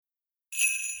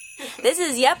This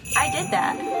is Yep, I Did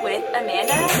That with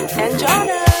Amanda and Jonna.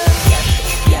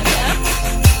 Yep,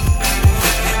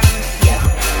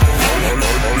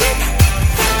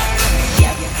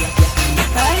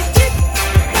 I did.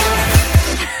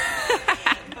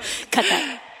 Cut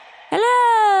that.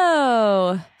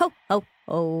 Hello. Ho, ho,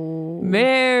 ho.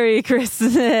 Merry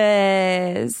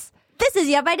Christmas. This is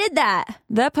Yep, I Did That.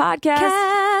 The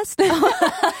podcast.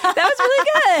 That was really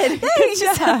good. Good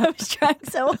job. I was trying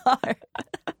so hard.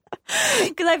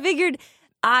 Because I figured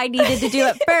I needed to do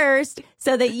it first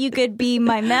so that you could be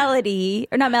my melody,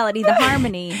 or not melody, the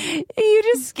harmony. You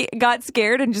just got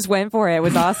scared and just went for it. It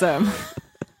was awesome.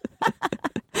 Well,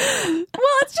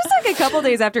 it's just like a couple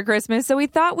days after Christmas, so we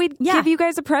thought we'd give you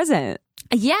guys a present.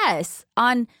 Yes,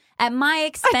 at my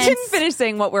expense. I didn't finish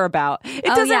saying what we're about. It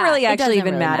doesn't really actually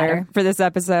even matter for this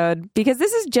episode because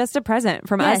this is just a present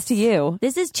from us to you.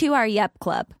 This is to our Yep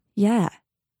Club. Yeah.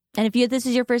 And if this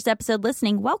is your first episode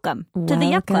listening, welcome to the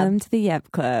Yep Club. Welcome to the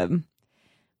Yep Club.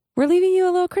 We're leaving you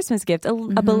a little Christmas gift, a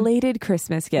belated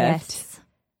Christmas gift. Yes.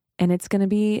 And it's going to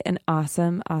be an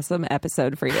awesome, awesome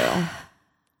episode for you.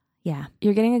 Yeah.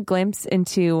 You're getting a glimpse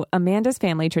into Amanda's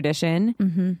family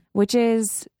tradition, which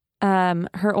is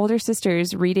her older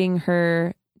sister's reading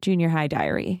her junior high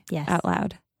diary out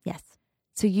loud. Yes.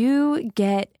 So you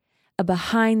get a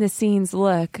behind the scenes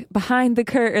look, behind the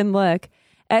curtain look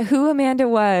at who Amanda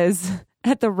was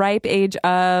at the ripe age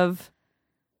of...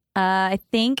 I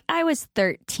think I was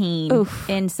 13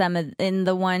 in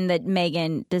the one that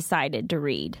Megan decided to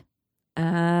read.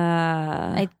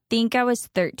 I think I was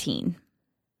 13.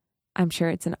 I'm sure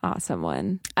it's an awesome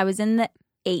one. I was in the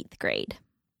 8th grade.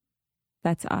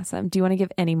 That's awesome. Do you want to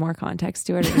give any more context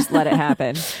to it or just let it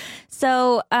happen?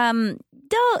 So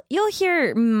you'll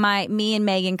hear me and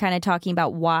Megan kind of talking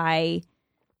about why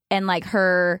and like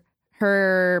her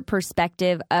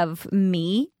perspective of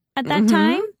me at that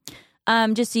time,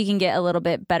 just so you can get a little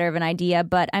bit better of an idea.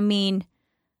 But I mean,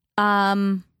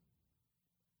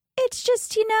 it's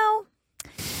just,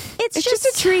 it's just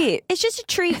a treat. It's just a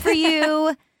treat for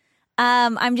you.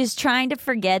 I'm just trying to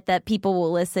forget that people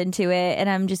will listen to it, and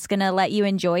I'm just going to let you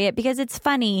enjoy it because it's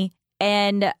funny.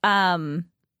 And It's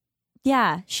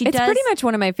pretty much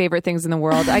one of my favorite things in the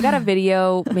world. I got a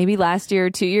video maybe last year,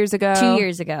 2 years ago. 2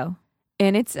 years ago.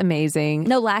 And it's amazing.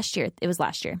 No, last year. It was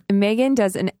last year. Megan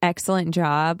does an excellent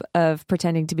job of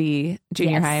pretending to be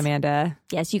junior high Amanda.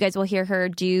 Yes, you guys will hear her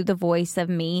do the voice of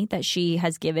me that she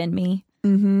has given me.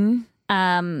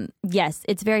 Yes,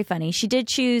 it's very funny. She did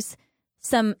choose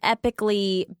some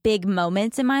epically big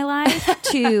moments in my life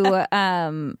to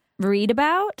read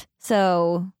about.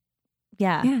 So,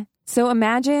 yeah. So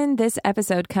imagine this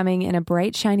episode coming in a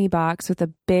bright, shiny box with a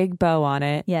big bow on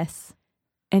it. Yes.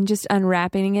 And just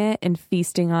unwrapping it and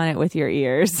feasting on it with your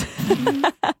ears.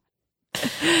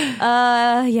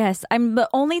 Yes. The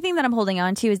only thing that I'm holding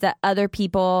on to is that other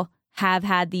people have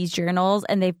had these journals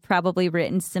and they've probably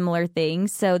written similar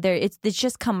things. So it's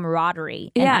just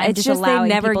camaraderie. And yeah, it's just they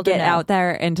never get out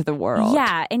there into the world.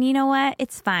 Yeah. And you know what?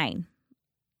 It's fine.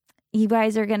 You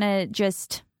guys are going to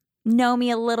just know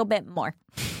me a little bit more.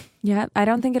 Yeah, I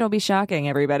don't think it'll be shocking,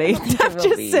 everybody. I'm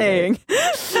just saying.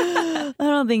 I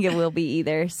don't think it will be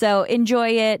either. So enjoy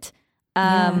it.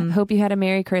 Hope you had a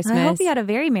Merry Christmas. I hope you had a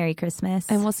very Merry Christmas.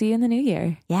 And we'll see you in the new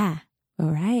year. Yeah. All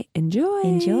right.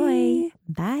 Enjoy.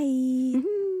 Bye.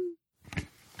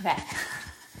 Okay.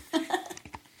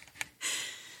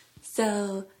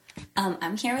 So,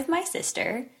 I'm here with my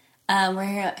sister. We're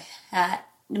here at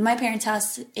my parents'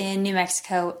 house in New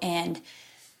Mexico. And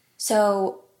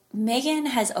so Megan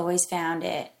has always found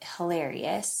it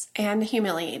hilarious. And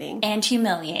humiliating.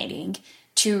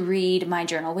 To read my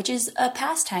journal, which is a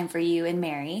pastime for you and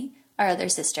Mary, our other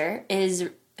sister, is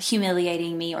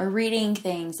humiliating me or reading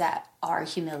things that are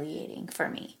humiliating for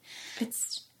me.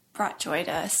 It's brought joy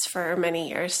to us for many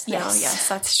years now. Yes,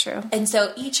 that's true. And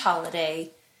so each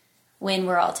holiday, when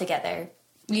we're all together,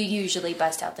 you usually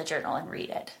bust out the journal and read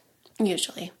it.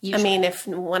 Usually. I mean, if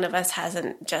one of us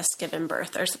hasn't just given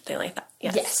birth or something like that.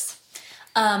 Yes.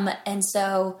 And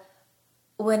so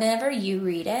whenever you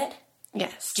read it,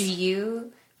 do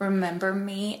you remember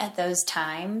me at those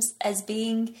times as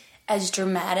being as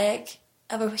dramatic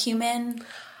of a human?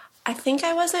 I think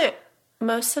I wasn't.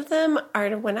 Most of them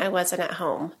are when I wasn't at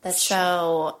home.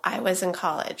 So I was in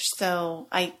college. So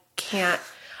I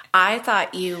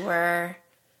thought you were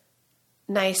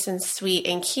nice and sweet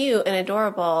and cute and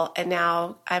adorable. And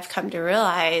now I've come to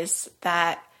realize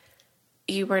that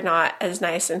you were not as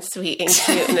nice and sweet and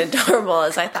cute and adorable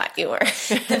as I thought you were.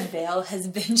 The veil has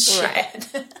been shed.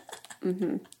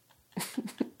 Right.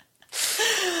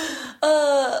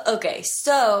 Okay,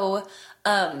 so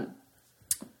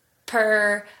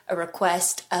per a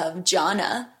request of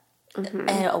Jonna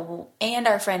and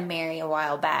our friend Mary a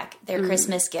while back. Their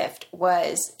Christmas gift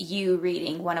was you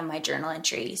reading one of my journal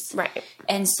entries. Right.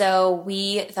 And so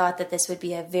we thought that this would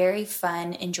be a very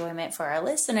fun enjoyment for our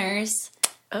listeners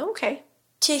Okay.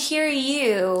 to hear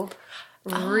you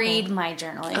read my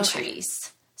journal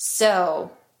entries.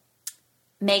 So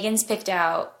Megan's picked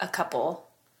out a couple.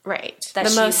 Right. That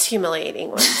The most humiliating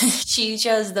one. She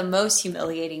chose the most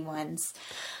humiliating ones.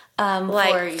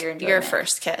 Like for your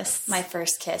first kiss. My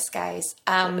first kiss, guys.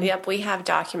 Yep, we have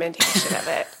documentation of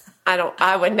it.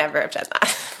 I would never have done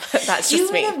that. But that's just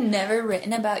You me. would have never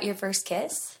written about your first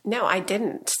kiss? No, I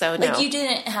didn't. So no. Like you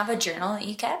didn't have a journal that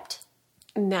you kept?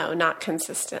 No, not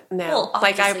consistent. No. Well,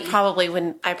 like I obviously. probably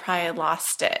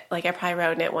lost it. Like I probably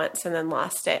wrote it once and then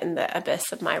lost it in the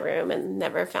abyss of my room and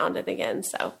never found it again.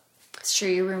 So It's true,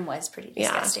 your room was pretty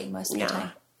disgusting most of the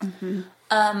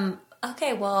time.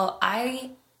 Okay, well,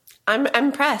 I'm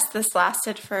impressed. This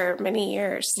lasted for many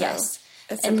years. So yes.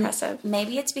 It's And impressive.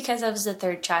 Maybe it's because I was the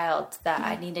third child that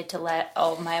I needed to let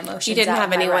all my emotions You didn't out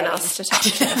have in my anyone writing. else to talk I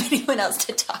didn't have anyone else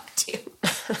to talk to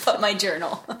but my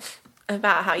journal.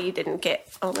 About how you didn't get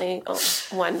only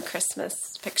one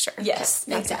Christmas picture. Yes,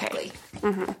 That's exactly.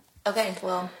 Okay,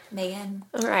 well, Megan,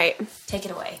 Okay. All right. take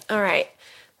it away. All right.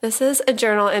 This is a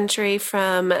journal entry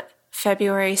from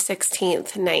February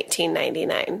 16th,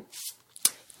 1999.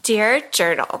 Dear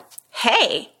Journal,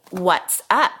 hey, what's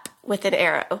up? With an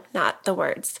arrow, not the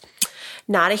words.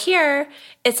 Not a here.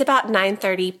 It's about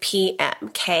 9:30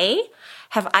 p.m. Kay,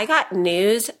 have I got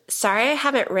news? Sorry I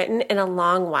haven't written in a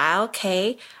long while,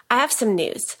 Kay. I have some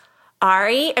news.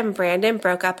 Ari and Brandon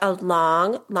broke up a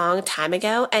long, long time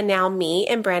ago, and now me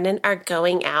and Brandon are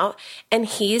going out, and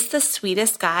he's the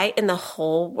sweetest guy in the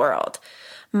whole world.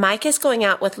 Mike is going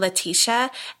out with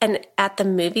Letitia, and at the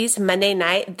movies Monday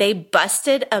night, they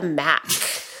busted a Mac.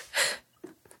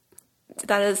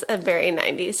 That is a very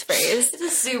 90s phrase. It's a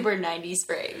super 90s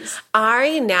phrase.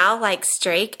 Ari now likes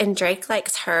Drake, and Drake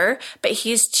likes her, but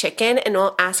he's chicken and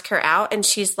won't ask her out, and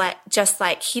she's like, just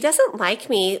like, he doesn't like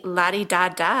me,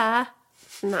 la-di-da-da.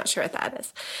 I'm not sure what that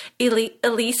is.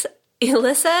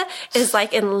 Elissa is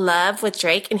like in love with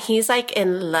Drake, and he's like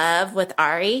in love with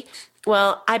Ari.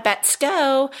 Well, I bet's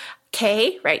go.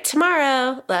 Kay, right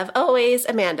tomorrow. Love always,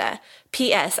 Amanda.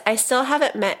 P.S. I still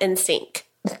haven't met NSYNC,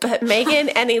 but Megan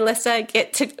and Elissa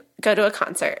get to go to a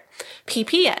concert.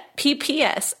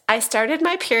 P.P.S. I started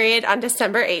my period on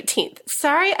December 18th.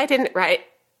 Sorry I didn't write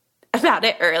about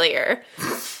it earlier.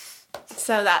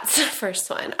 So that's the first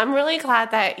one. I'm really glad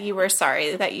that you were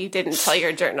sorry that you didn't tell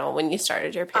your journal when you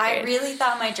started your period. I really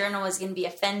thought my journal was going to be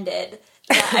offended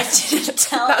that I didn't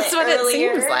tell That's it what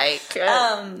earlier. it seems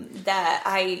like. That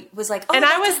I was like, oh, and I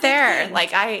that's a was big there. thing.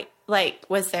 Like I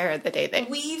was there the day that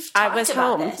We've I talked was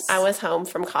about home. this. I was home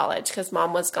from college because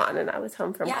Mom was gone, and I was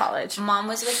home from college. Mom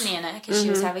was with Nana because she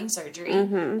was having surgery,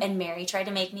 and Mary tried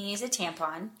to make me use a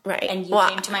tampon. Right. And you Well,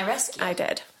 came to my rescue. I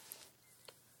did.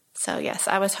 So yes,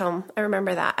 I was home. I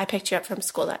remember that. I picked you up from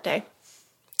school that day.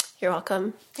 You're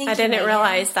welcome. Thank I you, didn't Megan.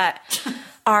 realize that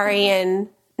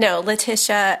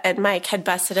Letitia and Mike had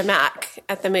busted a Mac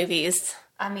at the movies.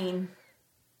 I mean,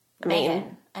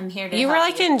 Megan, I'm here to You were help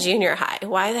like in junior high.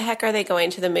 Why the heck are they going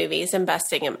to the movies and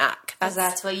busting a Mac? because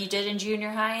that's what you did in junior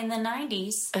high in the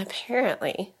 90s.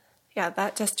 Apparently. Yeah,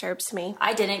 that disturbs me.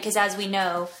 I didn't because, as we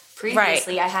know,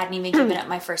 previously I hadn't even given up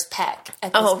my first peck.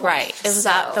 At this point. Right. Is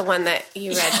that the one that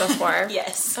you read before?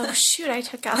 Yes. Oh, shoot. I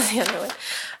took out the other one.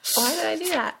 Why did I do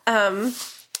that?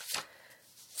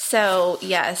 So,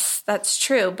 yes, that's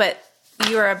true. But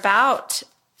you were about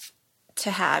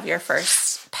to have your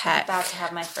first pet. About to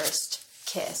have my first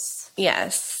kiss.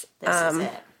 Yes. This is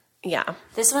it. Yeah.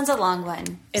 This one's a long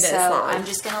one. It is so long. I'm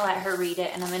just going to let her read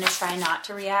it, and I'm going to try not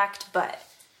to react, but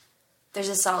there's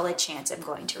a solid chance I'm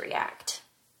going to react.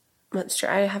 That's true.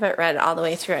 I haven't read all the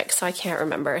way through it, so I can't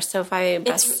remember. So if I...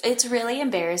 It's really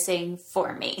embarrassing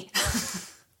for me.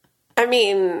 I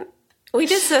mean, we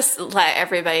just let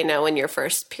everybody know when your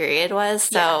first period was.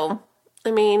 So,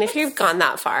 I mean, if you've gone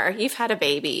that far, you've had a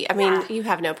baby. I mean, you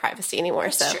have no privacy anymore.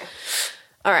 That's true.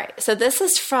 All right. So this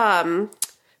is from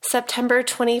September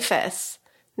 25th,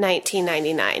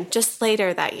 1999, just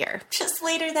later that year. Just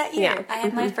later that year, Yeah. I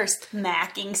had my first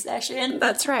macking session.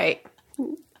 That's right.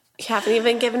 You haven't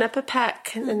even given up a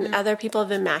peck, and other people have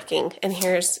been macking. And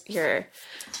here's your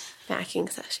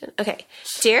macking session. Okay.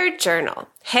 Dear Journal,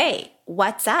 hey,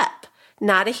 what's up?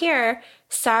 Not a here.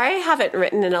 Sorry I haven't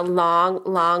written in a long,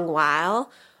 long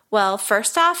while. Well,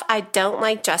 first off, I don't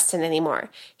like Justin anymore.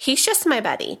 He's just my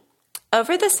buddy.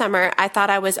 Over the summer, I thought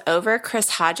I was over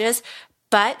Chris Hodges,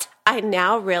 but I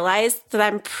now realize that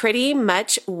I'm pretty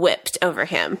much whipped over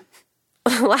him.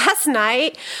 last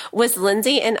night was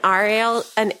Lindsay and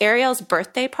Ariel's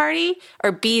birthday party,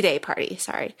 or B-Day party,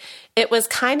 sorry. It was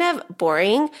kind of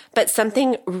boring, but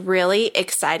something really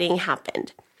exciting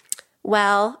happened.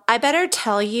 Well, I better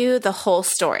tell you the whole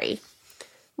story.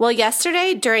 Well,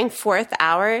 yesterday during 4th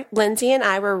hour, Lindsay and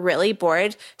I were really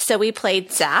bored, so we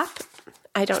played Zap.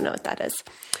 I don't know what that is.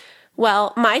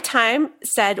 Well, my time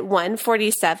said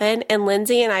 1:47, and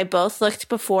Lindsay and I both looked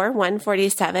before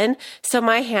 1:47, so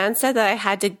my hand said that I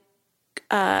had to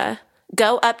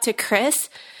go up to Chris,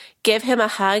 give him a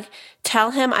hug,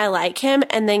 tell him I like him,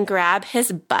 and then grab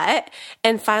his butt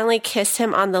and finally kiss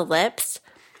him on the lips.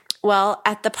 Well,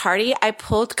 at the party, I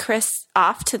pulled Chris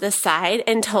off to the side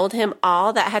and told him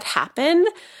all that had happened.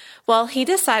 Well, he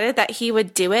decided that we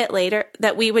would do it later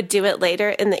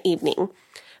in the evening.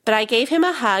 But I gave him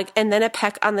a hug and then a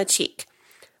peck on the cheek.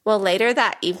 Well, later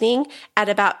that evening, at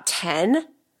about 10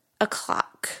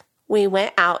 o'clock, we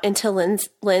went out into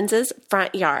Linz's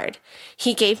front yard.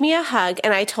 He gave me a hug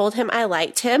and I told him I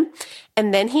liked him.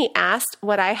 And then he asked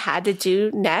what I had to do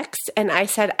next. And I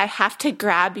said, I have to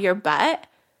grab your butt.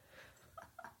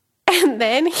 And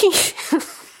then he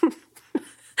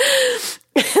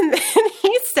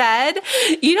said,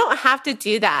 you don't have to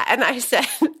do that. And I said,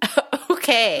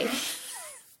 okay.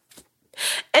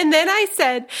 And then I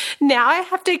said, now I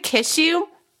have to kiss you.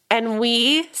 And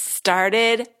we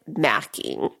started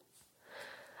macking.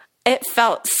 It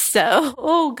felt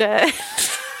so good.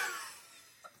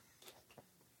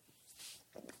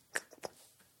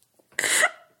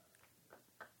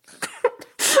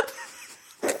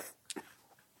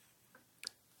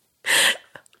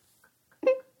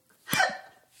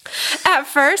 At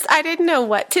first, I didn't know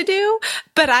what to do,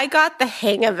 but I got the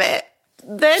hang of it.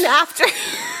 Then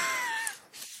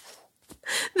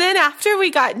after we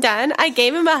got done, I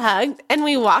gave him a hug and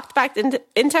we walked back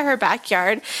into her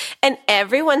backyard, and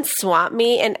everyone swamped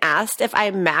me and asked if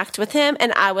I macked with him,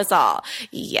 and I was all,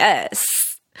 yes.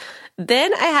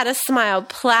 Then I had a smile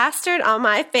plastered on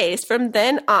my face from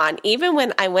then on. Even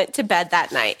when I went to bed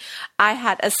that night, I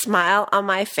had a smile on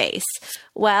my face.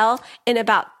 Well, in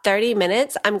about 30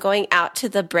 minutes, I'm going out to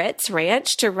the Brits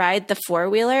Ranch to ride the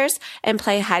four-wheelers and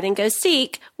play hide and go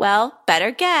seek. Well,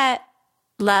 better get.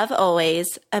 Love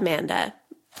always, Amanda.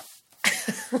 I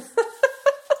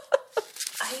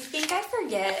think I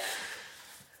forget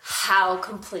how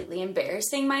completely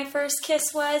embarrassing my first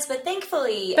kiss was, but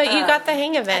thankfully... But you got the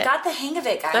hang of it. I got the hang of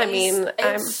it, guys. I mean,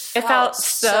 it felt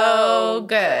so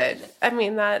good. I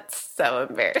mean, that's so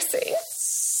embarrassing.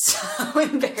 So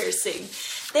embarrassing.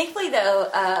 Thankfully,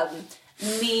 though,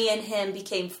 me and him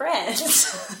became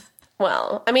friends.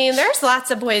 Well, I mean, there's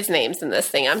lots of boys' names in this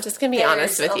thing. I'm just going to be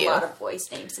honest with you. There's a lot of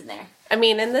boys' names in there. I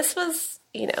mean, and this was,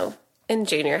 in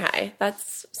junior high.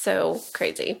 That's so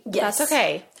crazy. Yes. That's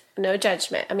okay. No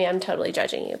judgment. I mean, I'm totally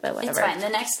judging you, but whatever. It's fine. The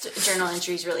next journal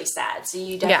entry is really sad, so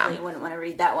you definitely wouldn't want to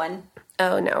read that one.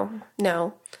 Oh,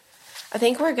 no. I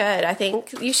think we're good. I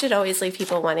think you should always leave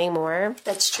people wanting more.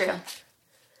 That's true.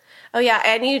 Oh, yeah,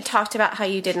 and you talked about how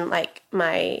you didn't like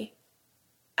my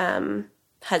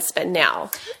husband now.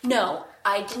 No,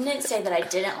 I didn't say that I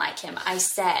didn't like him. I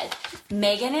said,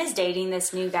 Megan is dating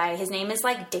this new guy. His name is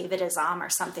like David Azam or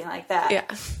something like that. Yeah,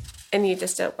 and you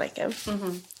just don't like him.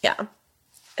 Mm-hmm. Yeah.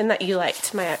 And that you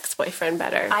liked my ex-boyfriend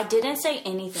better. I didn't say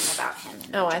anything about him.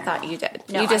 Oh, I thought you did.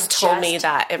 No, you just told me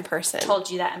that in person.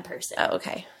 Told you that in person. Oh,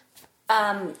 okay.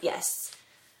 Yes.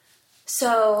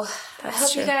 So That's I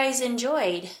hope true. you guys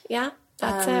enjoyed. Yeah,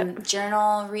 that's it.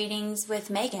 Journal readings with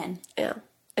Megan. Yeah.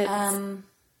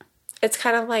 It's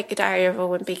kind of like a Diary of a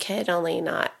Wimpy Kid, only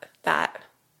not that.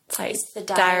 It's like It's the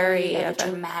diary of a a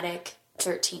dramatic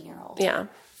 13-year-old. Yeah.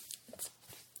 It's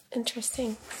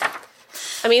interesting.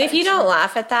 I mean, if you don't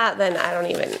laugh at that, then I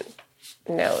don't even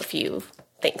know if you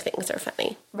think things are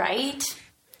funny. Right?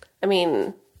 I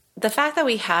mean, the fact that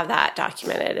we have that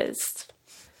documented is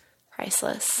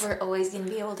priceless. We're always going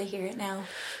to be able to hear it now.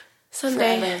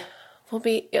 Someday Forever. we'll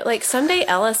be, like, someday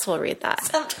Ellis will read that.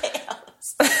 Someday else.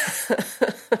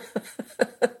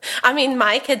 I mean,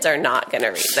 my kids are not going to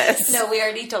read this. No, we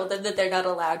already told them that they're not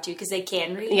allowed to because they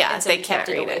can read. Yeah, and so they we can't kept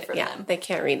read away it. from Yeah, them. they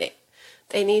can't read it.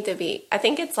 They need to be, I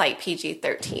think it's like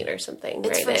PG-13 or something.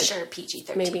 It's rated. for sure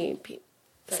PG-13. Maybe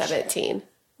 17. Sure.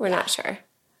 We're not sure.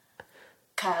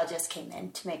 Kyle just came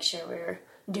in to make sure we were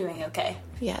doing okay.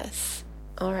 Yes.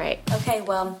 All right. Okay,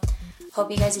 well,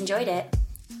 hope you guys enjoyed it.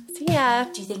 See ya.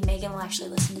 Do you think Megan will actually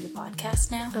listen to the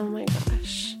podcast now? Oh my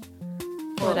gosh.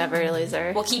 Whatever,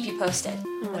 loser. We'll keep you posted.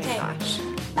 Oh my okay. gosh.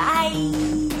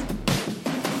 Bye.